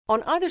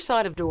On either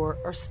side of the door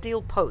are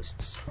steel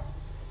posts.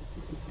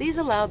 These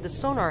allowed the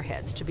sonar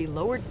heads to be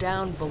lowered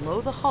down below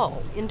the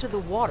hull into the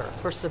water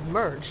for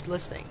submerged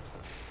listening.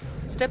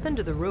 Step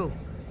into the room.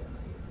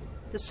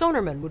 The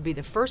sonarman would be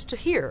the first to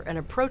hear an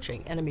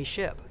approaching enemy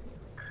ship.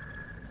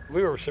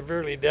 We were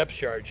severely depth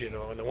charged, in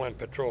the one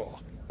patrol.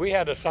 We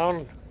had a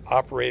sound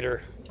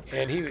operator,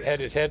 and he had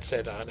his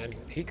headset on, and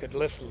he could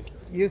listen.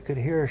 You could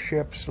hear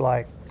ships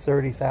like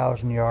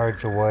 30,000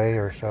 yards away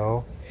or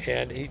so.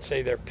 And he'd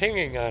say they're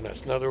pinging on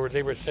us. In other words,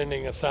 they were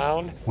sending a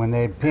sound. When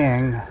they'd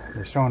ping,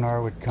 the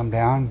sonar would come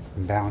down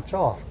and bounce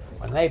off.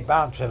 When they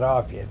bounce it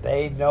off you,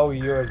 they know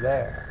you're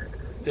there.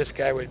 This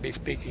guy would be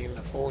speaking on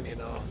the phone,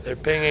 They're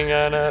pinging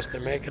on us, they're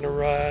making a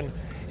run,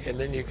 and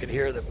then you could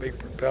hear the big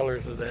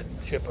propellers of that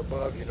ship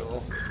above,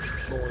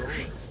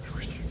 going.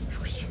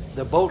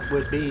 The boat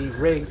would be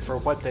rigged for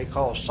what they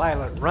call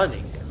silent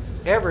running.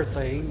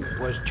 Everything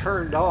was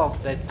turned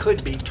off that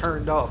could be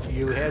turned off.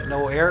 You had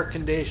no air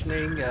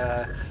conditioning,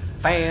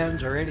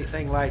 fans, or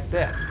anything like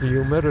that. The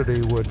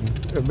humidity would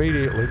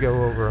immediately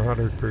go over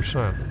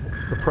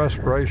 100%. The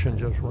perspiration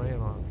just ran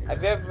off.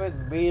 Have you ever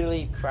been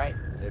really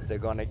frightened? If they're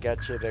going to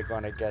get you, they're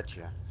going to get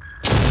you.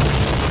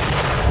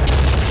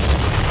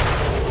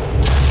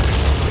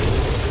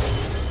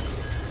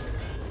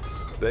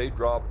 They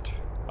dropped,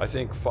 I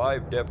think,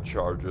 5 depth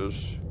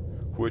charges,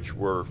 which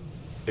were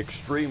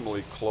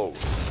extremely close.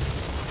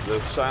 The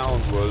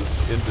sound was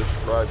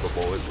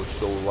indescribable. It was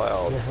so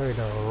loud. You heard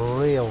a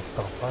real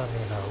thump. I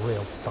mean, a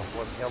real thump.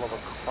 One hell of a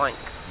clank.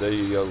 The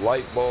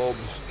light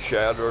bulbs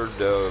shattered.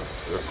 The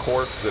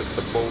cork that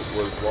the boat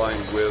was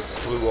lined with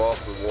flew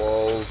off the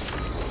walls.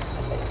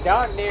 They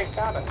darn near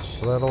got us.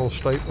 That old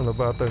statement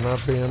about there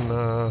not being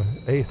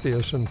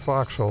atheists in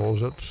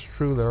foxholes, it's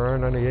true there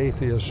aren't any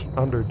atheists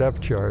under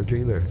depth charge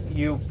either.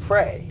 You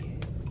pray.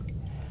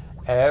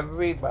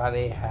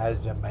 Everybody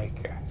has a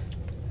maker.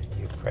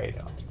 You pray to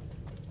him.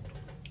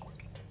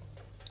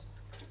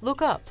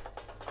 Look up.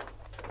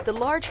 The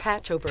large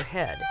hatch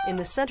overhead, in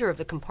the center of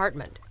the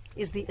compartment,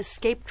 is the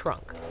escape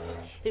trunk.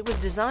 It was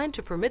designed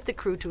to permit the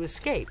crew to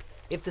escape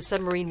if the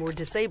submarine were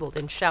disabled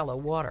in shallow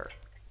water.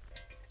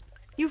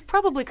 You've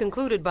probably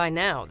concluded by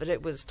now that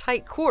it was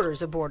tight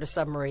quarters aboard a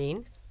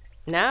submarine.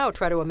 Now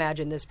try to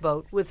imagine this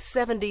boat with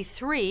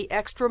 73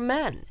 extra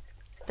men.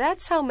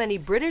 That's how many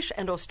British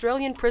and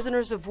Australian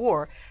prisoners of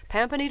war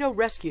Pampanito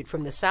rescued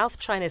from the South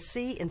China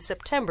Sea in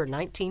September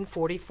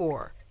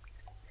 1944.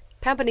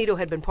 Pampanito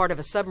had been part of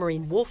a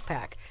submarine wolf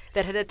pack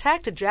that had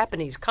attacked a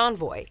Japanese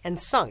convoy and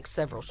sunk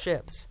several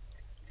ships.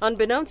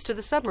 Unbeknownst to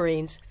the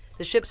submarines,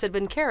 the ships had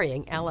been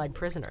carrying Allied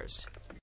prisoners.